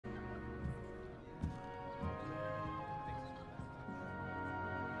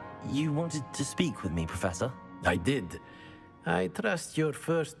You wanted to speak with me, Professor? I did. I trust your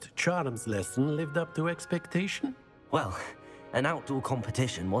first charms lesson lived up to expectation? Well, an outdoor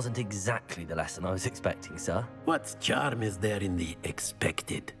competition wasn't exactly the lesson I was expecting, sir. What charm is there in the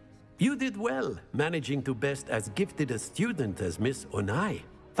expected? You did well, managing to best as gifted a student as Miss Onai.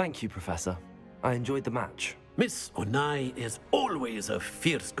 Thank you, Professor. I enjoyed the match. Miss Onai is always a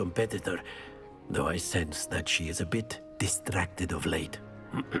fierce competitor, though I sense that she is a bit distracted of late.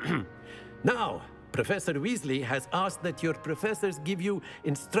 Now, Professor Weasley has asked that your professors give you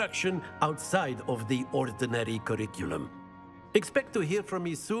instruction outside of the ordinary curriculum. Expect to hear from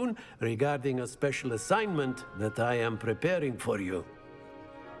me soon regarding a special assignment that I am preparing for you.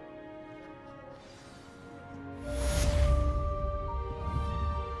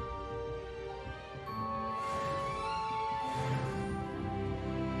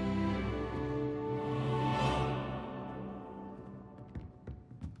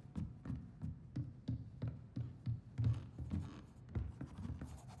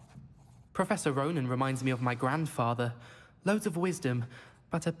 Professor Ronan reminds me of my grandfather. Loads of wisdom,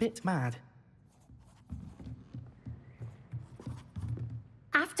 but a bit mad.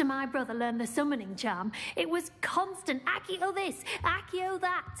 After my brother learned the summoning charm, it was constant Accio this, Accio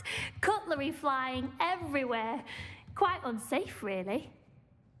that, cutlery flying everywhere. Quite unsafe, really.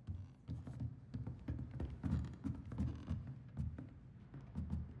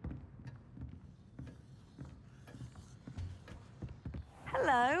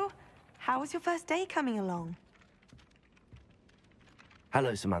 Hello. How was your first day coming along?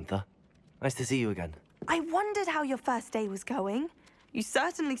 Hello, Samantha. Nice to see you again. I wondered how your first day was going. You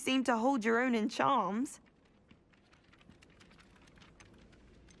certainly seem to hold your own in charms.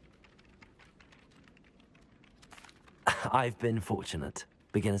 I've been fortunate.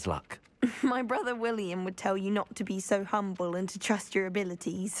 Beginner's luck. My brother William would tell you not to be so humble and to trust your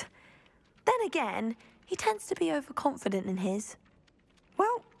abilities. Then again, he tends to be overconfident in his.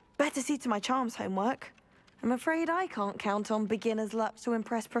 Well, better see to my charms homework. I'm afraid I can't count on beginner's luck to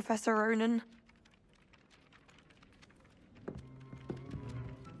impress Professor Ronan.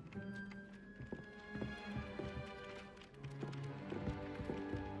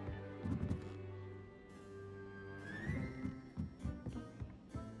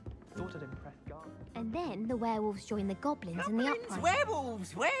 And then the werewolves joined the goblins in the uprising.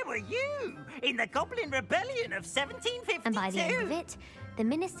 Werewolves, where were you? In the Goblin Rebellion of 1752. And by the end of it, the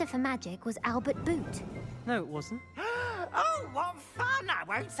Minister for Magic was Albert Boot. No, it wasn't. Oh, what fun! I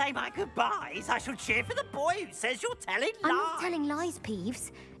won't say my goodbyes. I shall cheer for the boy who says you're telling lies. I'm not telling lies,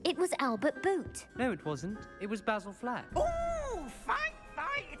 Peeves. It was Albert Boot. No, it wasn't. It was Basil Flack. Ooh, fight!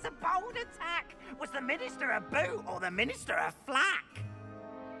 It's a bold attack. Was the Minister a boot or the Minister a flack?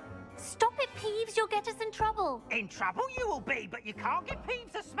 Stop it, Peeves. You'll get us in trouble. In trouble you will be, but you can't give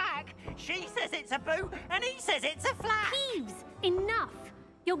Peeves a smack. She says it's a boot, and he says it's a flack. Peeves, enough.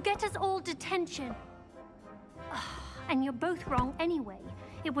 You'll get us all detention. And you're both wrong anyway.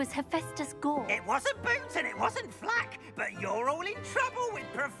 It was Hephaestus Gore. It wasn't boot and it wasn't flack, but you're all in trouble with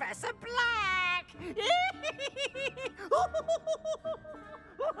Professor Black.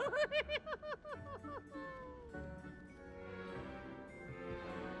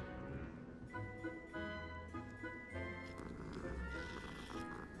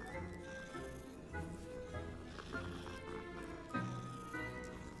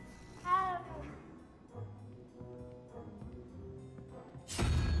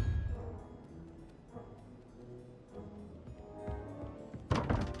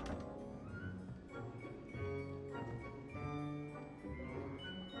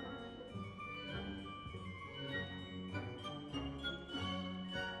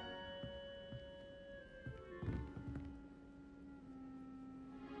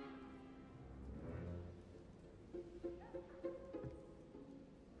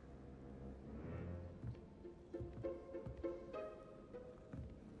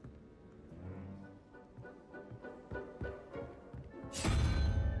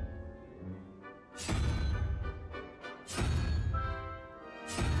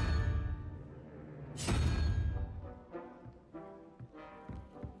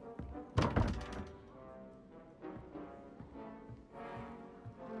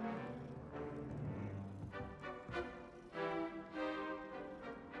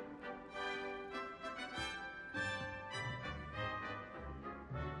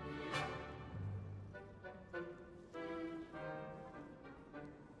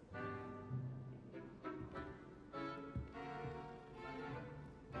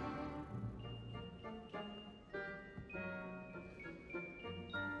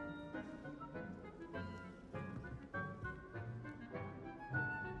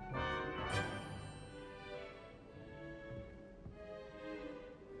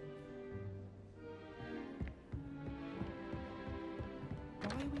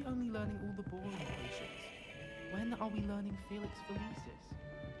 Why are we only learning all the boring potions? When are we learning Felix Felicis?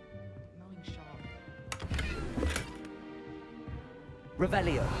 Knowing Sharp.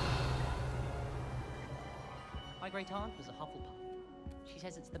 Revelio. My great aunt was a Hufflepuff. She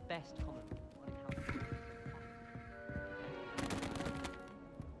says it's the best common on account.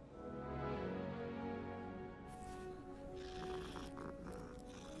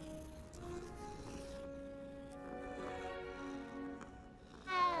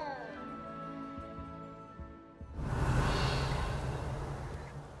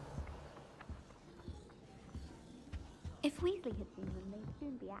 If Weasley had seen them, they'd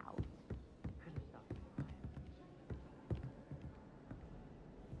soon be out.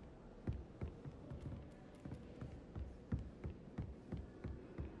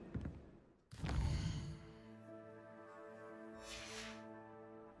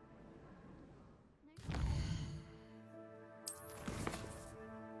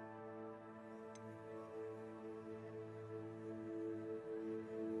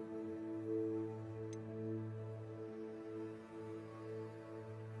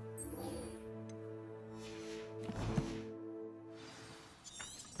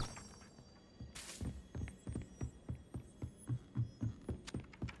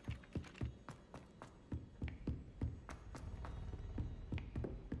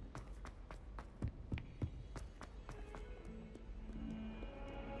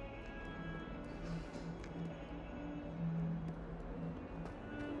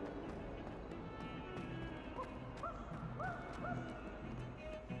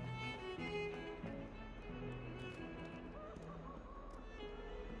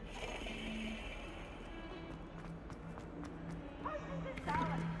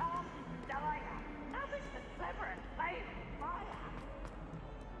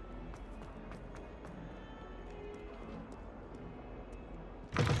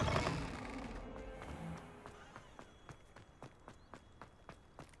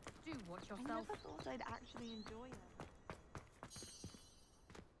 Watch yourself. I never thought I'd actually enjoy it.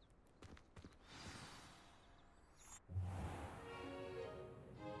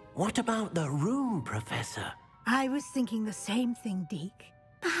 What about the room, Professor? I was thinking the same thing, Deke.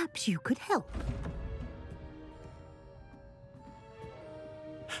 Perhaps you could help.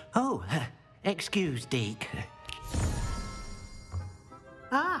 Oh, excuse, Deke.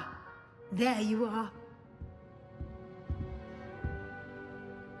 Ah, there you are.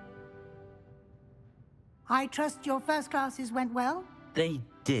 I trust your first classes went well? They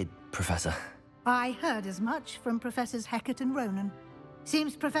did, Professor. I heard as much from Professors Hecat and Ronan.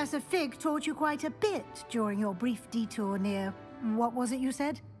 Seems Professor Fig taught you quite a bit during your brief detour near... what was it you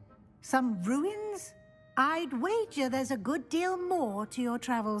said? Some ruins? I'd wager there's a good deal more to your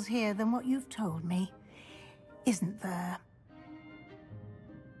travels here than what you've told me. Isn't there?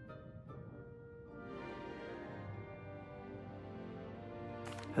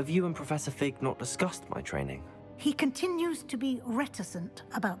 Have you and Professor Fig not discussed my training? He continues to be reticent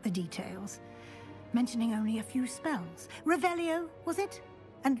about the details, mentioning only a few spells. Revelio, was it?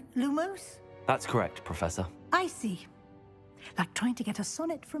 And Lumos? That's correct, Professor. I see. Like trying to get a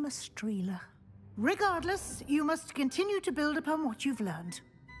sonnet from a streeler. Regardless, you must continue to build upon what you've learned.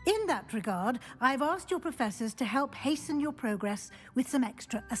 In that regard, I've asked your professors to help hasten your progress with some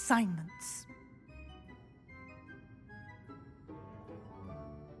extra assignments.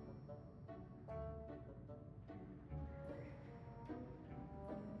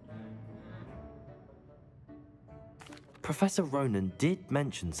 Professor Ronan did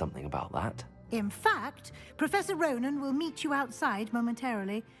mention something about that. In fact, Professor Ronan will meet you outside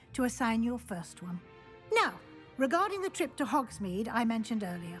momentarily to assign your first one. Now, regarding the trip to Hogsmeade I mentioned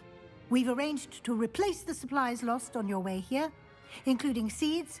earlier, we've arranged to replace the supplies lost on your way here, including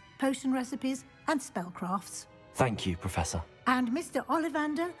seeds, potion recipes, and spellcrafts. Thank you, Professor. And Mr.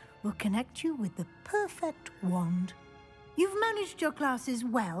 Ollivander will connect you with the perfect wand. You've managed your classes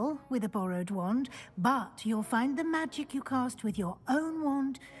well with a borrowed wand, but you'll find the magic you cast with your own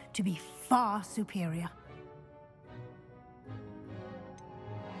wand to be far superior.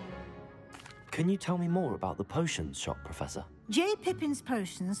 Can you tell me more about the potions shop, Professor? J. Pippin's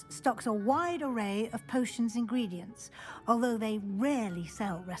Potions stocks a wide array of potions ingredients, although they rarely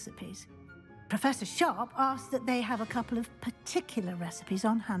sell recipes. Professor Sharp asked that they have a couple of particular recipes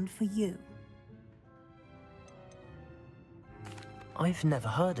on hand for you. I've never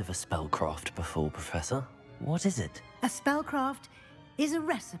heard of a spellcraft before, Professor. What is it? A spellcraft is a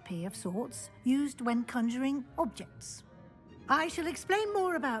recipe of sorts used when conjuring objects. I shall explain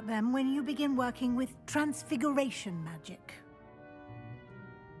more about them when you begin working with transfiguration magic.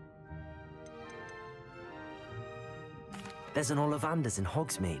 There's an Ollivander's in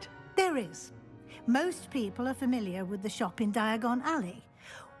Hogsmeade. There is. Most people are familiar with the shop in Diagon Alley.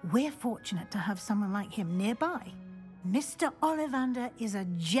 We're fortunate to have someone like him nearby. Mr. Ollivander is a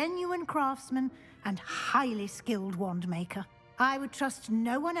genuine craftsman and highly skilled wand maker. I would trust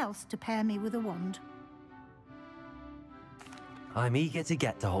no one else to pair me with a wand. I'm eager to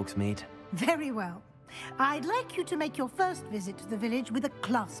get to Hogsmeade. Very well. I'd like you to make your first visit to the village with a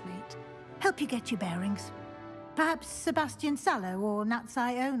classmate. Help you get your bearings. Perhaps Sebastian Sallow or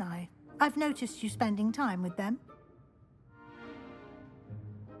Natsai Onai. I've noticed you spending time with them.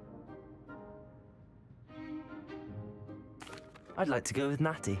 I'd like to go with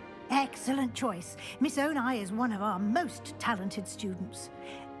Natty. Excellent choice. Miss Onai is one of our most talented students.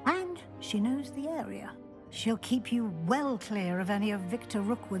 And she knows the area. She'll keep you well clear of any of Victor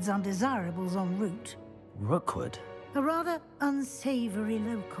Rookwood's undesirables en route. Rookwood? A rather unsavory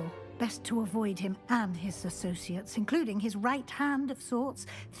local. Best to avoid him and his associates, including his right hand of sorts,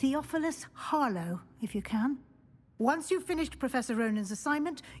 Theophilus Harlow, if you can. Once you've finished Professor Ronan's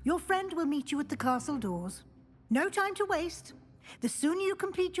assignment, your friend will meet you at the castle doors. No time to waste. The sooner you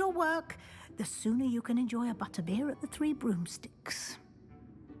complete your work, the sooner you can enjoy a butterbeer at the Three Broomsticks.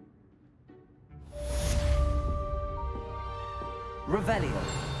 Revelio.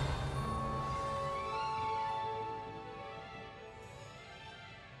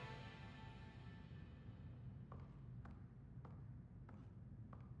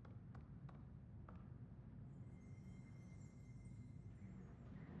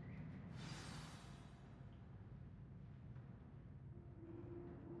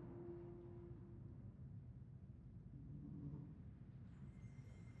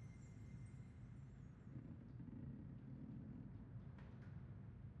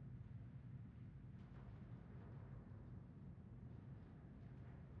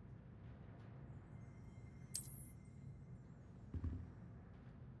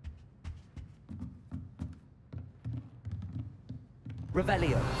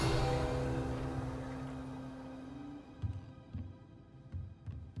 Revelio.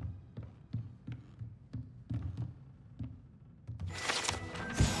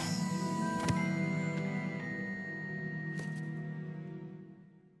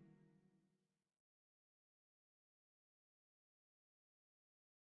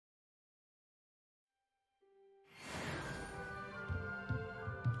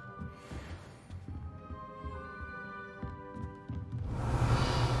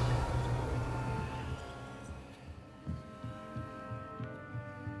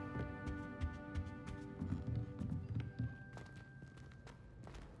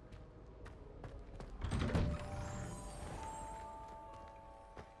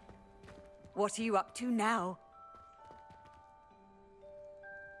 What are you up to now?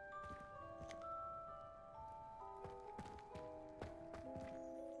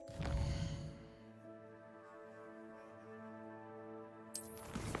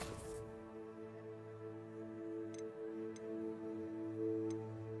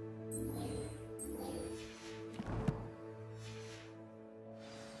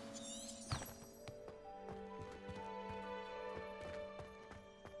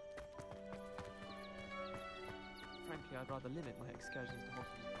 I'd rather limit my excursions to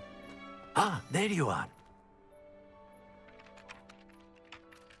Hogsmeade. Ah, there you are.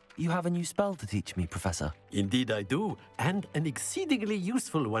 You have a new spell to teach me, Professor. Indeed I do, and an exceedingly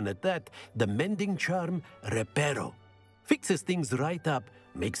useful one at that. The mending charm, Reparo. Fixes things right up,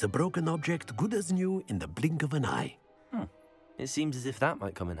 makes a broken object good as new in the blink of an eye. It seems as if that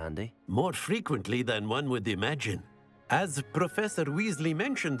might come in handy. More frequently than one would imagine. As Professor Weasley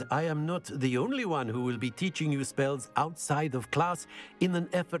mentioned, I am not the only one who will be teaching you spells outside of class in an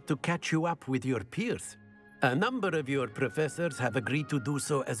effort to catch you up with your peers. A number of your professors have agreed to do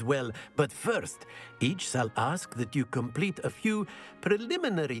so as well, but first, each shall ask that you complete a few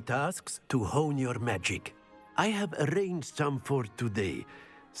preliminary tasks to hone your magic. I have arranged some for today.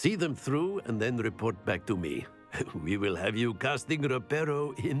 See them through and then report back to me. We will have you casting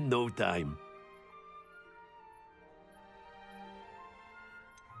Reparo in no time.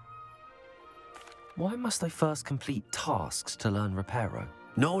 Why must I first complete tasks to learn Reparo?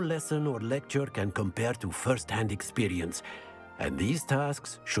 No lesson or lecture can compare to first-hand experience, and these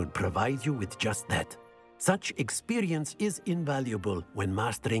tasks should provide you with just that. Such experience is invaluable when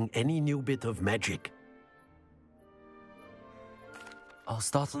mastering any new bit of magic. I'll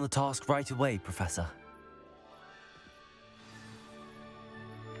start on the task right away, Professor.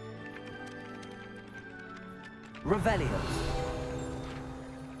 Revelio.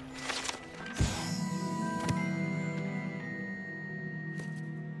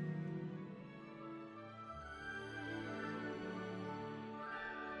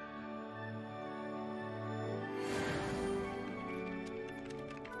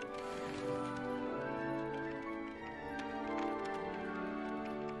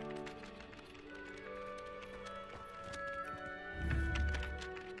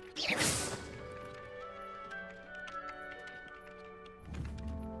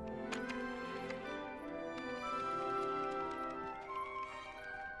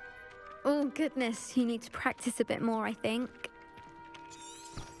 goodness, you need to practice a bit more, I think.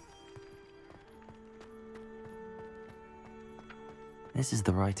 This is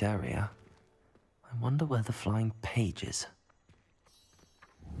the right area. I wonder where the flying page is.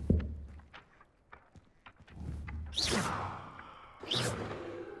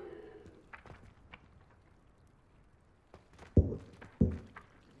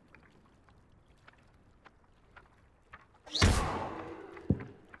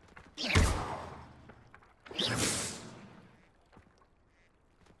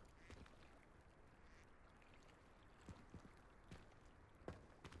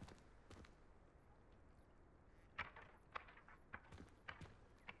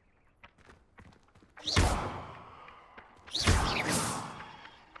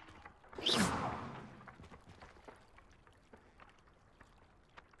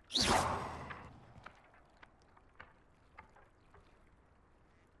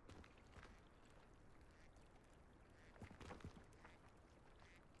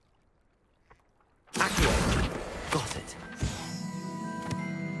 Got it.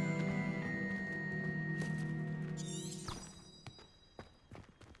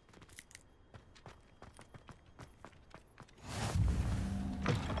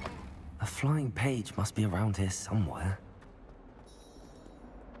 A flying page must be around here somewhere.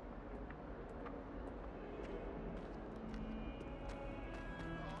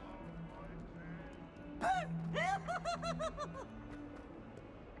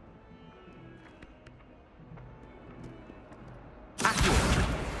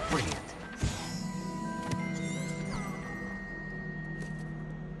 Brilliant.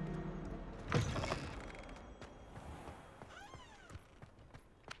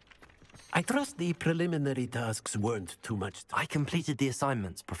 I trust the preliminary tasks weren't too much. I completed the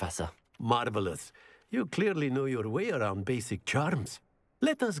assignments, Professor. Marvelous. You clearly know your way around basic charms.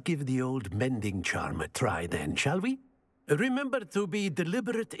 Let us give the old mending charm a try then, shall we? Remember to be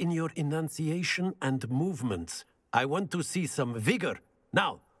deliberate in your enunciation and movements. I want to see some vigor.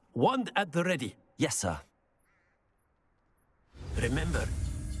 Now, wand at the ready. Yes, sir. Remember,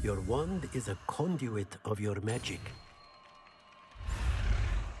 your wand is a conduit of your magic.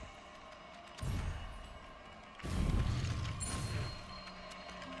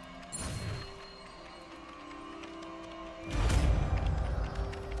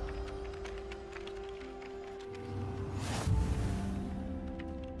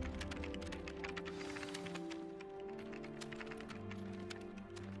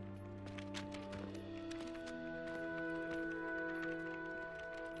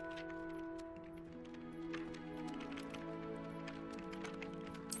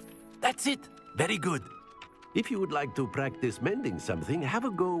 That's it. Very good. If you would like to practice mending something, have a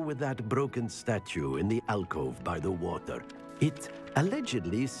go with that broken statue in the alcove by the water. It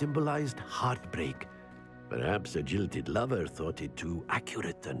allegedly symbolized heartbreak. Perhaps a jilted lover thought it too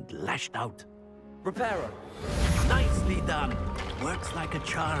accurate and lashed out. Repairer. Nicely done. Works like a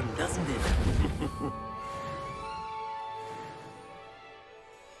charm, doesn't it?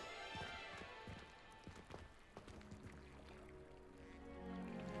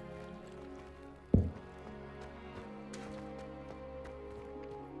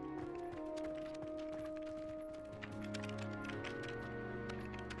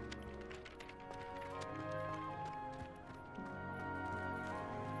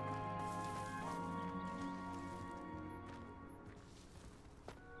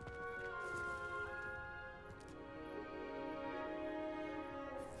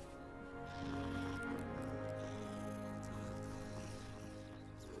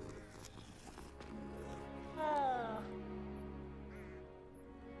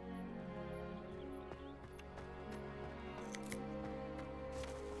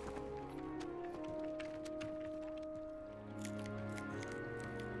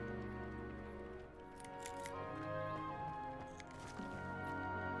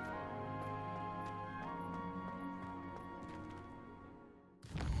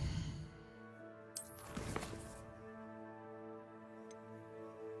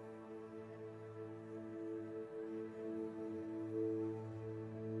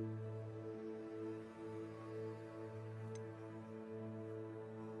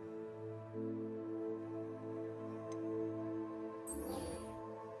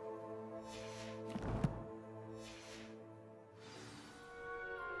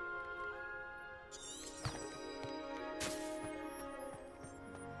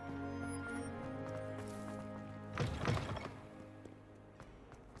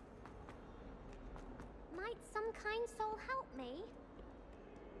 Might some kind soul help me?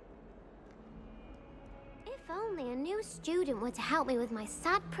 If If only a new student were to help me with my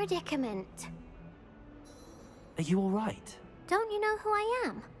sad predicament. Are you all right? Don't you know who I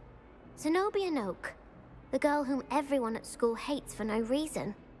am? Zenobia Noak, the girl whom everyone at school hates for no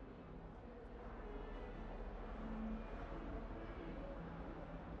reason.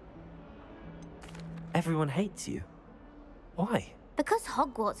 Everyone hates you. Why? Because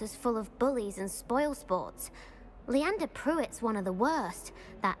Hogwarts is full of bullies and spoilsports. Leander Pruitt's one of the worst,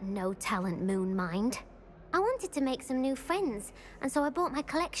 that no-talent moon mind. I wanted to make some new friends, and so I brought my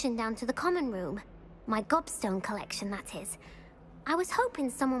collection down to the common room. My gobstone collection, that is. I was hoping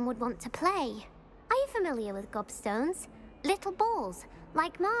someone would want to play. Are you familiar with gobstones? Little balls,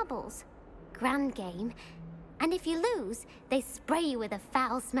 like marbles. Grand game. And if you lose, they spray you with a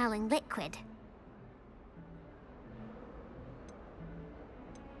foul-smelling liquid.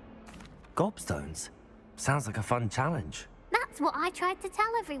 Gobstones? Sounds like a fun challenge. That's what I tried to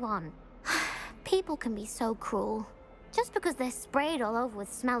tell everyone. People can be so cruel. Just because they're sprayed all over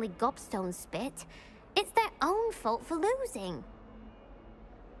with smelly gobstone spit, it's their own fault for losing.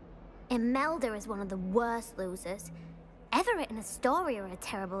 Imelda is one of the worst losers. Everett and Astoria are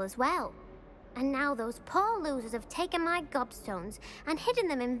terrible as well. And now those poor losers have taken my gobstones and hidden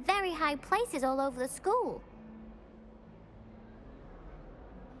them in very high places all over the school.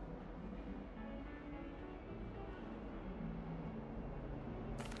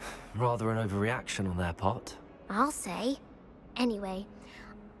 Rather an overreaction on their part. I'll say. Anyway,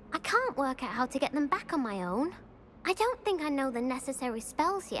 I can't work out how to get them back on my own. I don't think I know the necessary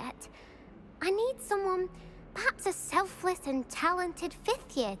spells yet. I need someone, perhaps a selfless and talented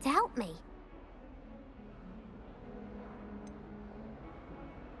 5th year to help me.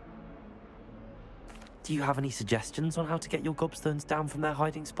 Do you have any suggestions on how to get your gobstones down from their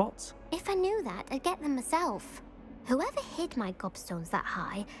hiding spots? If I knew that, I'd get them myself. Whoever hid my gobstones that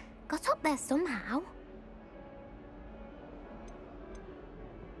high got up there somehow.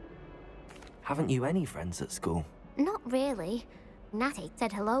 Haven't you any friends at school? Not really. Natty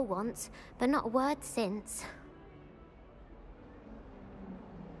said hello once, but not a word since.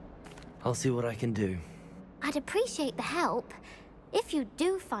 I'll see what I can do. I'd appreciate the help. If you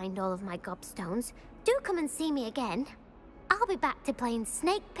do find all of my gobstones, do come and see me again. I'll be back to playing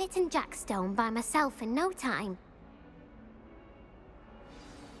Snake Pit and Jackstone by myself in no time.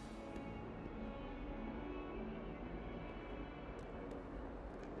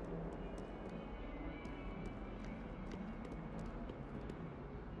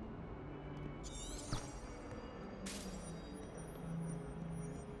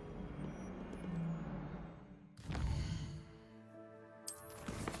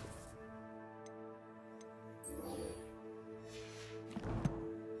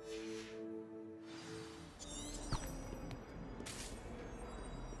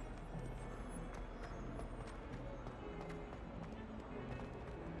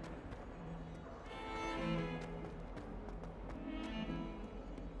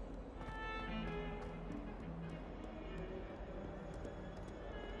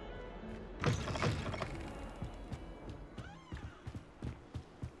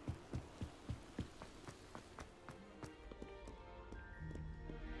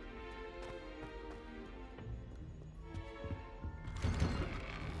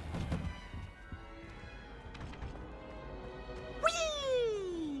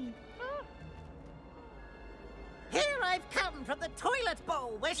 I've come from the toilet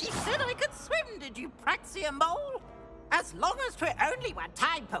bowl where she said I could swim, did you praxia mole? As long as 'twere only 1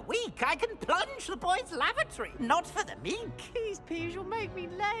 time per week, I can plunge the boy's lavatory, not for the meek. These peas will make me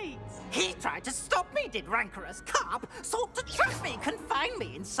late. He tried to stop me, did rancorous carp, sought to trap me, confine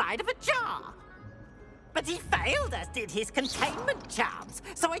me inside of a jar. But he failed, as did his containment charms,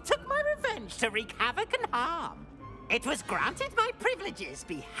 so I took my revenge to wreak havoc and harm. It was granted my privileges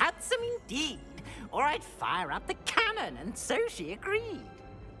be handsome indeed, or I'd fire up the cannon, and so she agreed.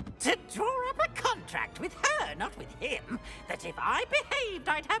 To draw up a contract with her, not with him, that if I behaved,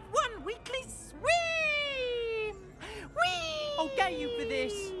 I'd have 1 weekly swim! Whee! I'll get you for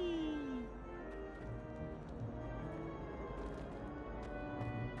this.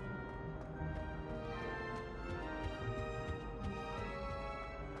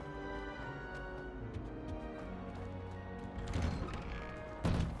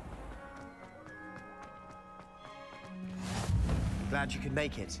 Glad you could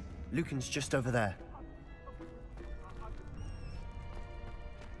make it. Lucan's just over there.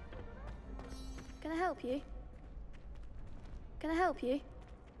 Can I help you? Can I help you?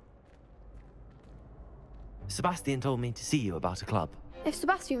 Sebastian told me to see you about a club. If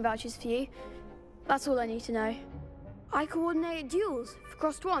Sebastian vouches for you, that's all I need to know. I coordinated duels for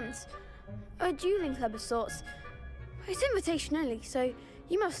crossed wands. A dueling club of sorts. It's invitation only, so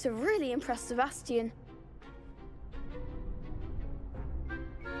you must have really impressed Sebastian.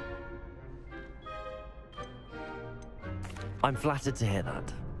 I'm flattered to hear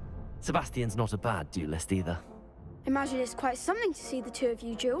that. Sebastian's not a bad duelist either. Imagine it's quite something to see the two of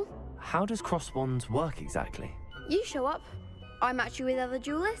you duel. How does cross wands work exactly? You show up, I match you with other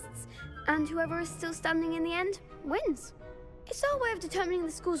duelists, and whoever is still standing in the end wins. It's our way of determining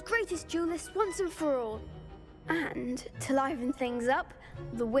the school's greatest duelist once and for all. And to liven things up,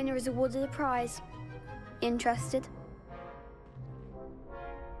 the winner is awarded a prize. Interested?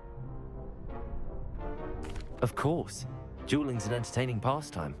 Of course. Dueling's an entertaining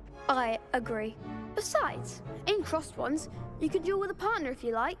pastime. I agree. Besides, in crossed ones, you can duel with a partner if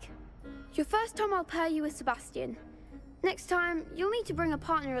you like. Your first time I'll pair you with Sebastian. Next time, you'll need to bring a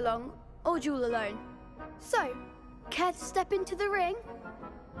partner along, or duel alone. So, care to step into the ring?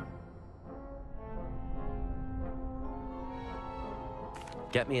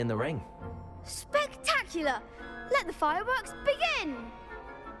 Get me in the ring. Spectacular! Let the fireworks begin!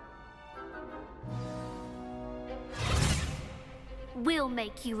 We'll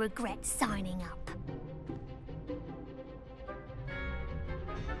make you regret signing up.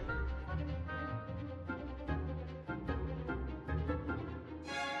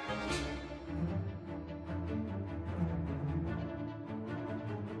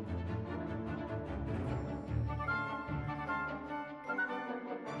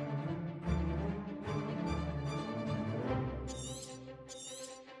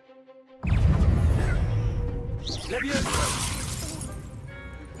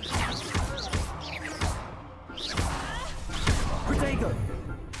 Protego!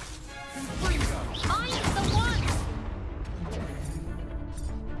 I'm the one!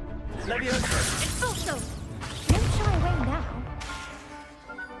 Levioso! Expulso! Don't shy away now.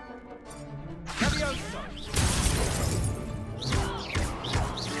 Levioso!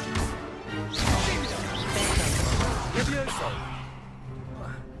 Levioso!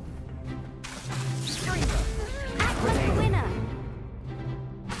 Act like a winner!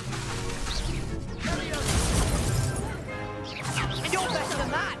 You're better than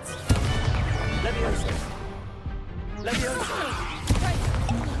that! Levioso! Levioso!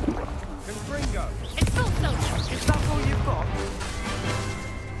 Confringo! Expulso! Is that all you've got?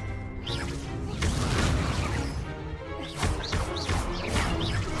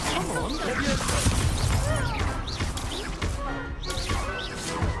 Come on, Levioso!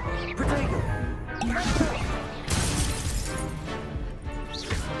 Protego!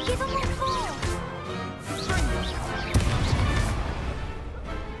 Give him one more!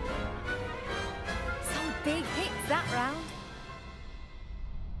 Some big hits that round.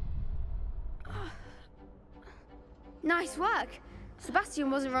 Nice work. Sebastian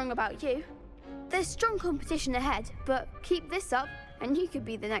wasn't wrong about you. There's strong competition ahead, but keep this up and you could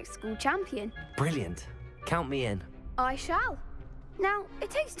be the next school champion. Brilliant. Count me in. I shall. Now, it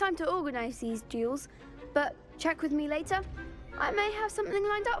takes time to organise these duels, but check with me later. I may have something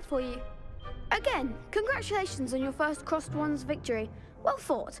lined up for you. Again, congratulations on your first crossed wands victory. Well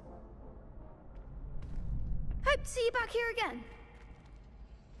fought. Hope to see you back here again.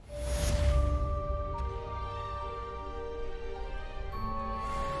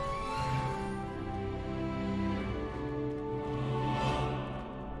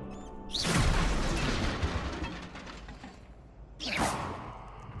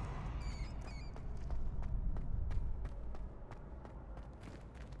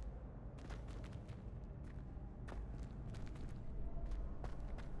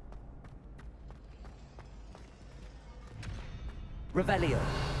 Revelio.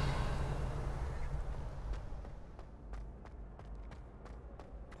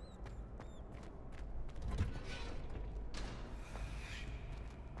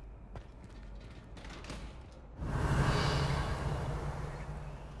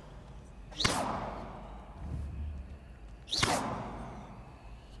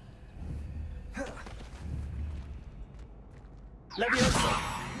 Levioso.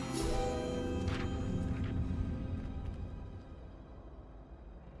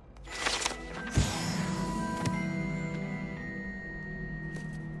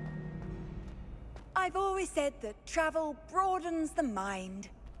 I've always said that travel broadens the mind.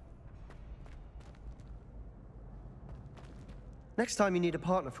 Next time you need a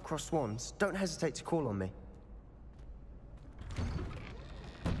partner for cross swans, don't hesitate to call on me.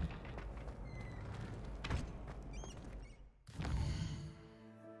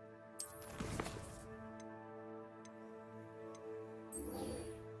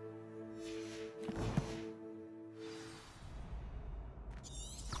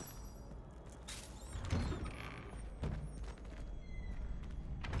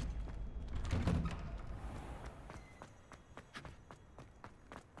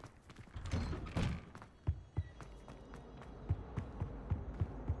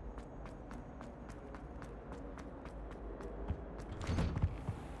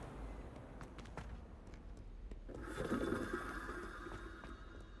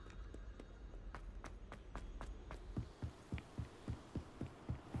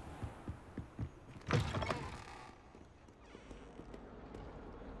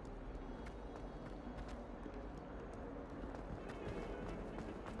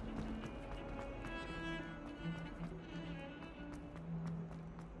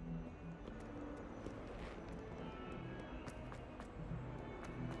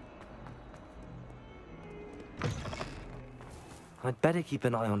 I'd better keep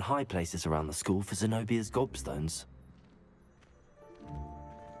an eye on high places around the school for Zenobia's gobstones.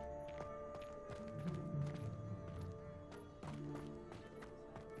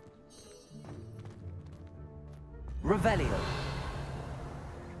 Revelio.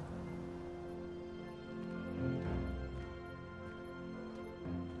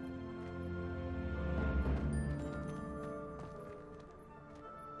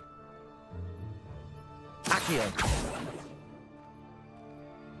 Accio.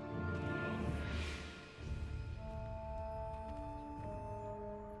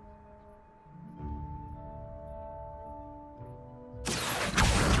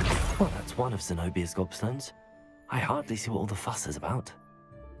 Well, that's one of Zenobia's gobstones. I hardly see what all the fuss is about.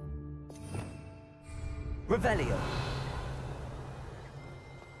 Revelio.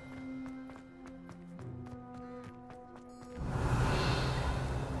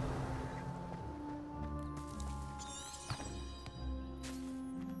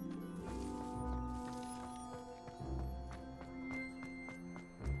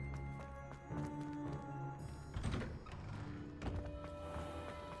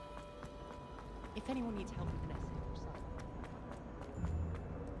 If anyone needs help with Nessie or something.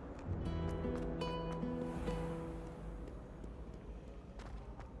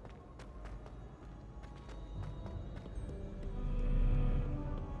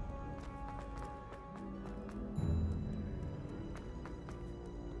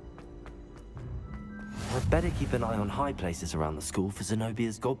 I'd better keep an eye on high places around the school for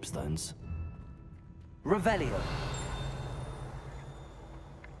Zenobia's gobstones. Revelio.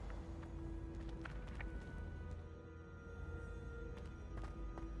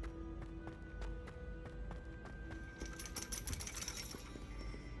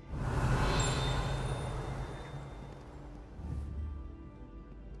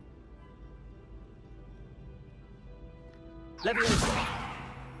 Leviosa.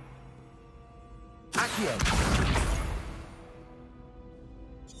 Accio.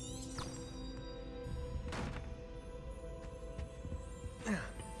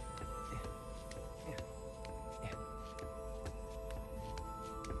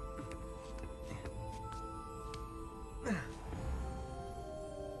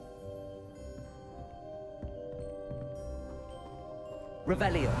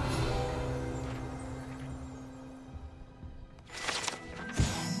 Revelio.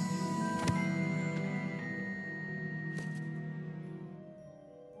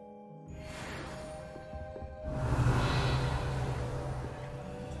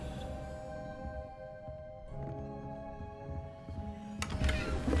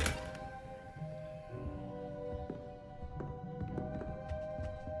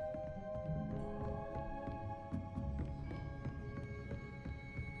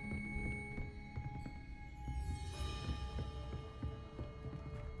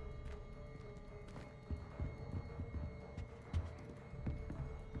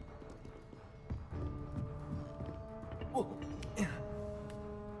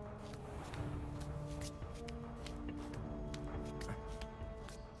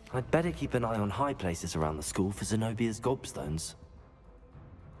 I'd better keep an eye on high places around the school for Zenobia's gobstones.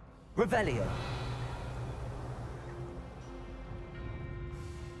 Revelio.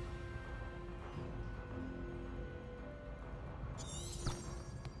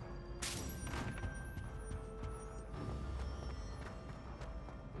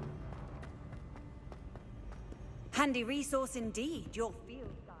 Handy resource indeed, your field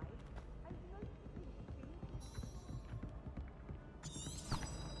guide.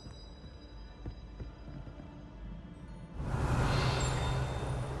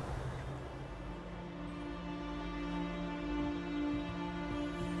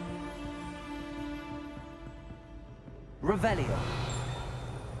 Revelio.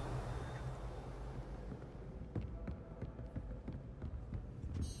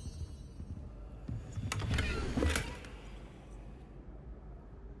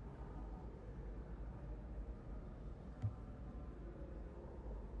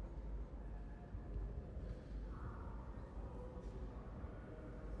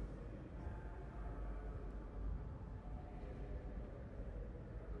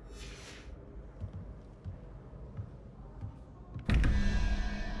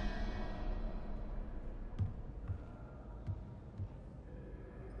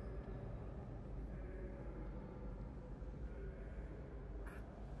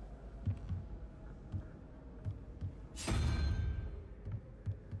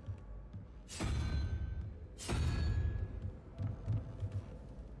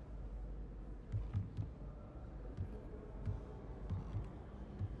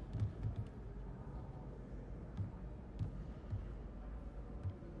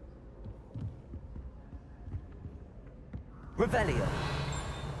 Revelio.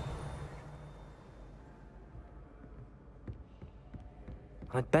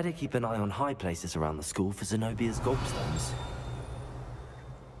 I'd better keep an eye on high places around the school for Zenobia's gobstones.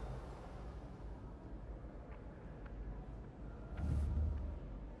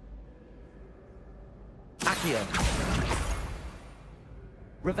 Accio.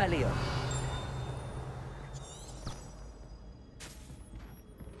 Revelio.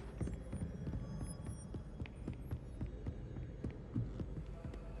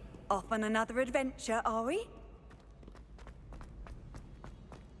 Off on another adventure, are we?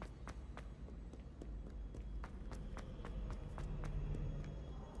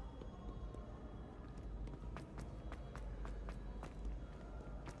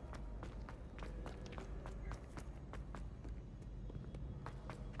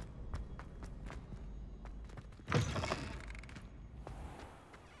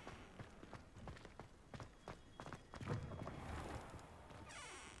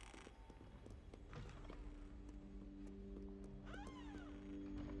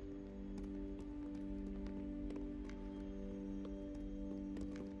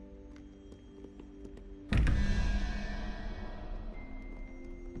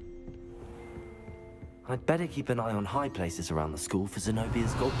 I'd better keep an eye on high places around the school for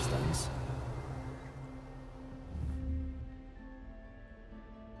Zenobia's gobstones.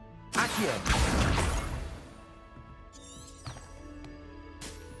 Accio!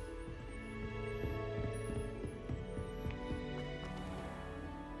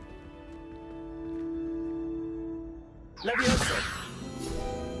 Leviosa!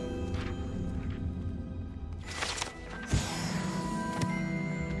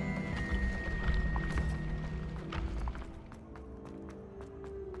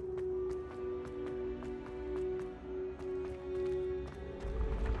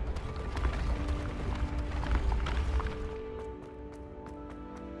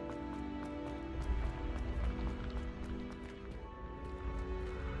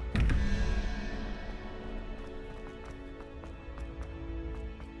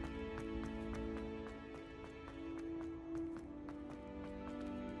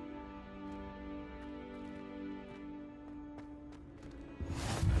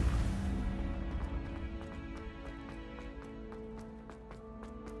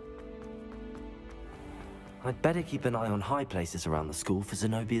 I'd better keep an eye on high places around the school for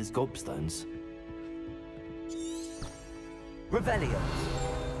Zenobia's gobstones. Revelio.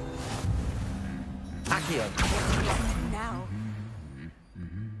 Accio. Now.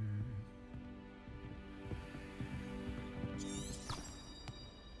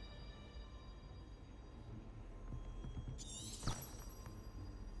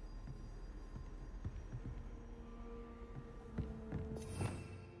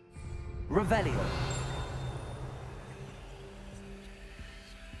 Revelio.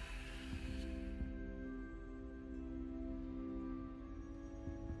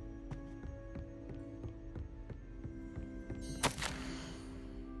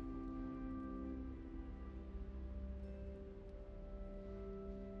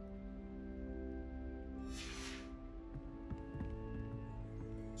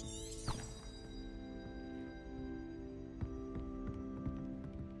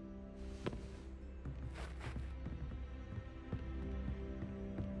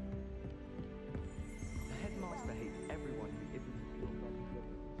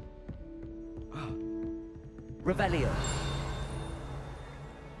 Revelio.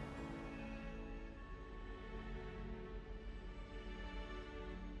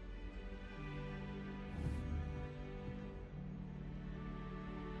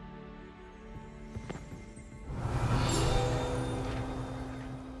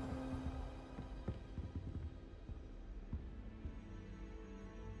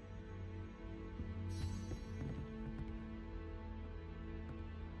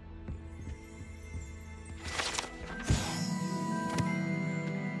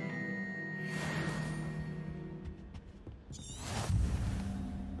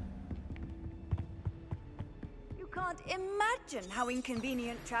 Can't imagine how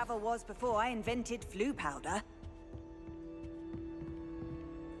inconvenient travel was before I invented flu powder.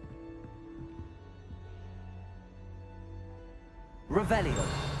 Revelio.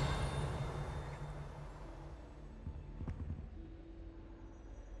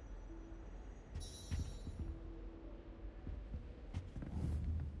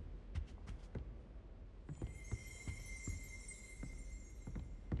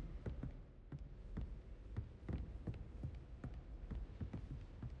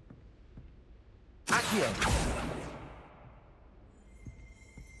 Accio.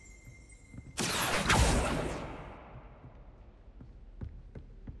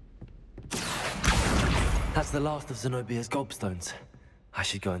 That's the last of Zenobia's gobstones. I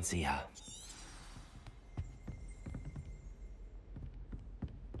should go and see her.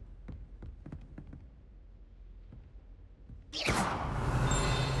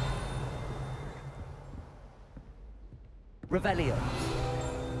 Revelio.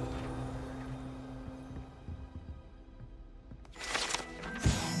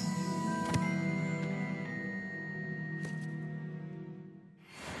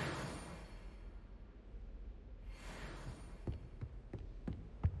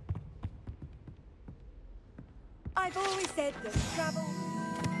 I've always said that travel...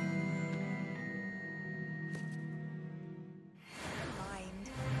 Mind.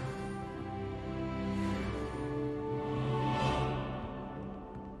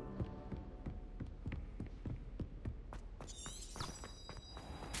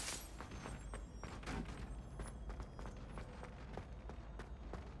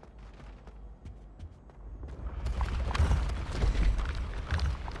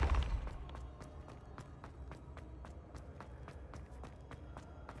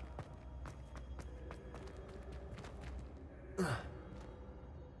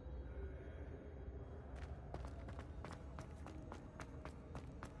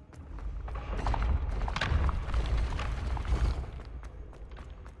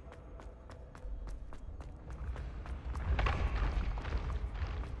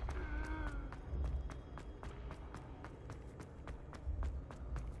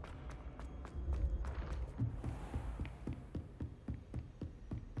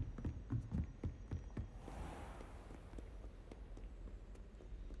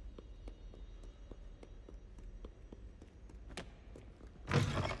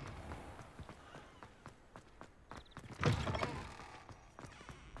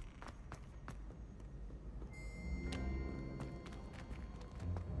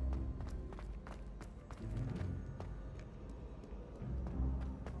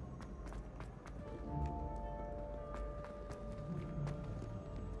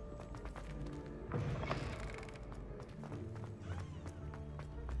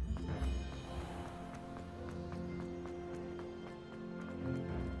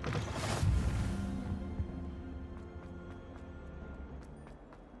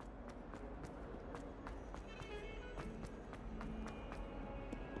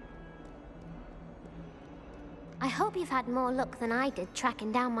 I hope you've had more luck than I did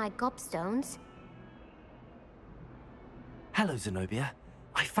tracking down my gobstones. Hello, Zenobia.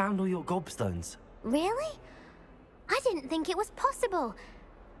 I found all your gobstones. Really? I didn't think it was possible.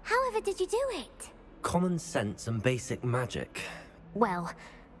 However did you do it? Common sense and basic magic. Well,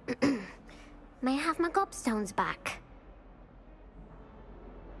 may I have my gobstones back?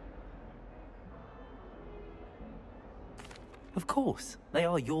 Of course. They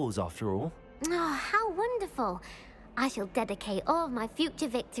are yours after all. Oh, how wonderful. I shall dedicate all of my future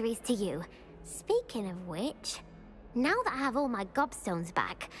victories to you. Speaking of which, now that I have all my gobstones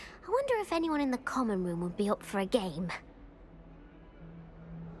back, I wonder if anyone in the common room would be up for a game.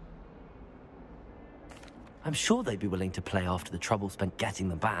 I'm sure they'd be willing to play after the trouble spent getting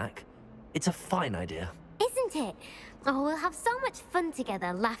them back. It's a fine idea. Isn't it? Oh, we'll have so much fun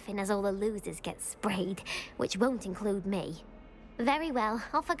together laughing as all the losers get sprayed, which won't include me. Very well,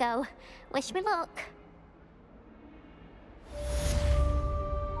 off I go. Wish me luck.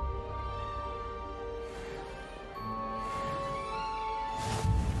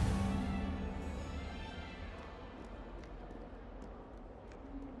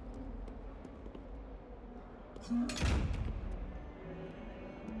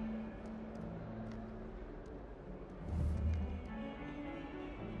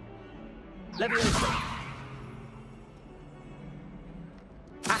 Leviosa.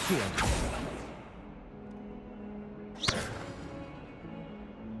 Accio.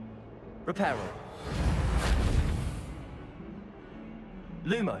 Reparo.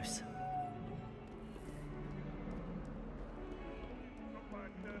 Lumos.